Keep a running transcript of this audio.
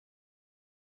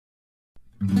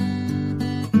I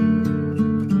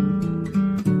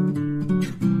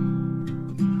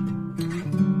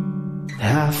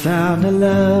found a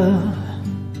love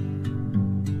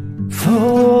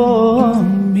for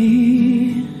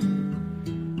me.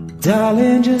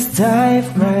 Darling, just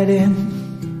dive right in,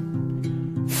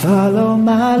 follow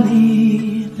my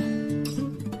lead.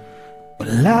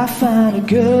 Well, I found a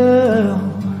girl,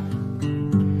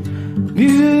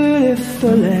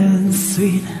 beautiful and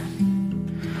sweet.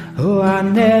 Oh, I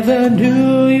never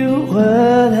knew you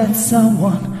were that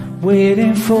someone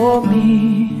waiting for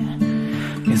me.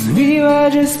 'Cause we were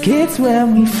just kids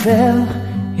when we fell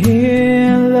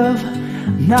in love,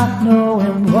 not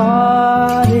knowing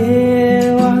what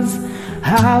it was.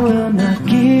 I will not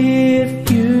give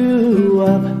you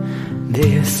up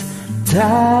this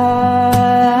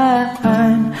time,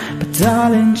 but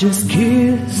darling, just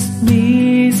kiss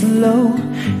me slow.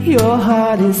 Your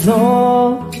heart is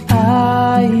all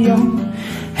I own,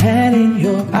 and in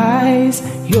your eyes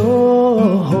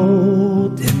you're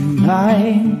holding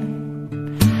mine.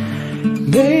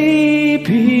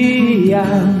 Baby,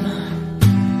 I'm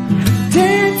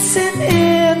dancing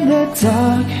in the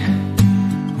dark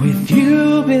with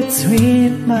you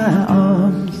between my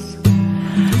arms,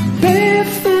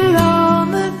 barefoot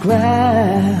on the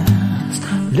grass,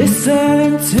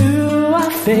 listening to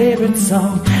our favorite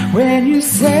song. When you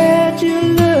said you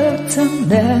looked a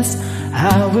mess,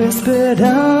 I whispered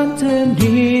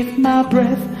underneath my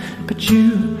breath, but you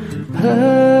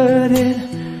heard it.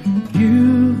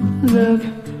 You look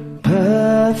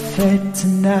perfect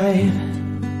tonight.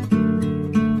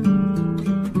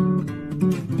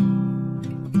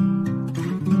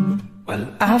 Well,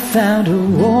 I found a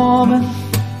woman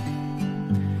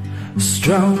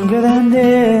stronger than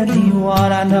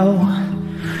anyone I know.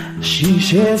 She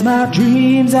shares my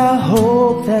dreams. I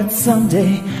hope that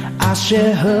someday I'll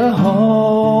share her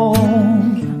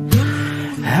home.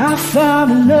 I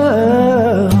found a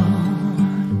love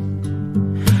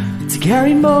to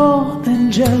carry more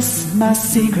than just my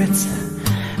secrets,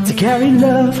 to carry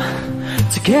love,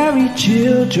 to carry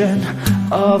children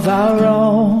of our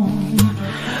own.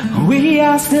 We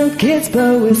are still kids,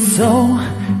 but we're so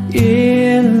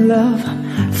in love,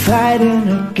 fighting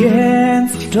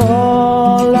against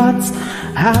all odds.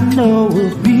 I know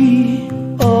we'll be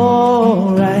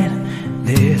alright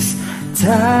this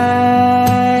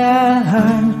time.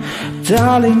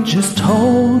 Darling, just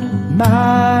hold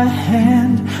my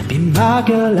hand, be my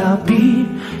girl, I'll be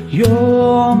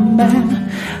your man.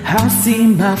 I see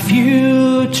my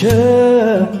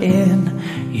future in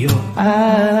your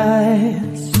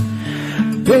eyes.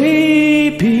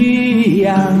 Baby,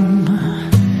 I'm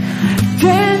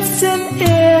dancing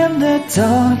in the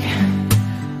dark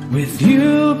with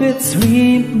you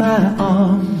between my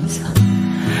arms,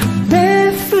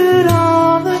 barefoot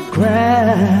on the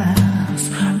grass,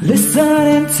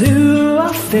 listening to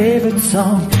our favorite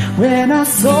song. When I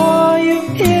saw you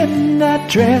in that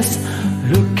dress,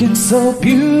 looking so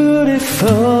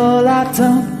beautiful, I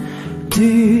don't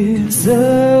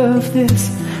deserve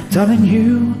this. Darling,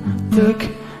 you look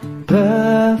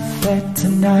perfect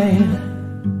tonight.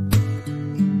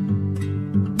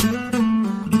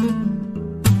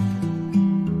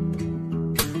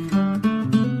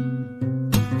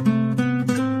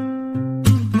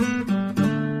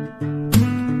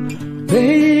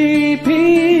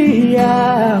 Baby,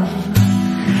 I'm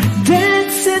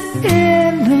dancing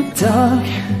in the dark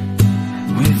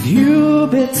with you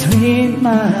between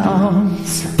my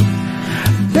arms,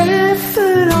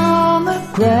 barefoot on the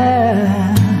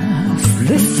grass,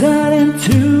 listening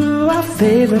to our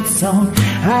favorite song.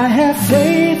 I have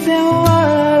faith in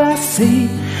what I see.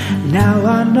 Now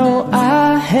I know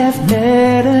I have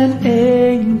met an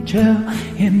angel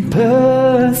in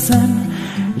person.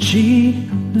 She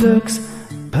looks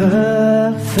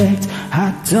perfect.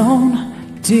 I don't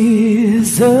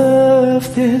deserve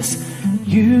this.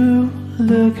 You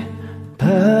look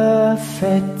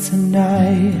perfect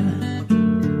tonight.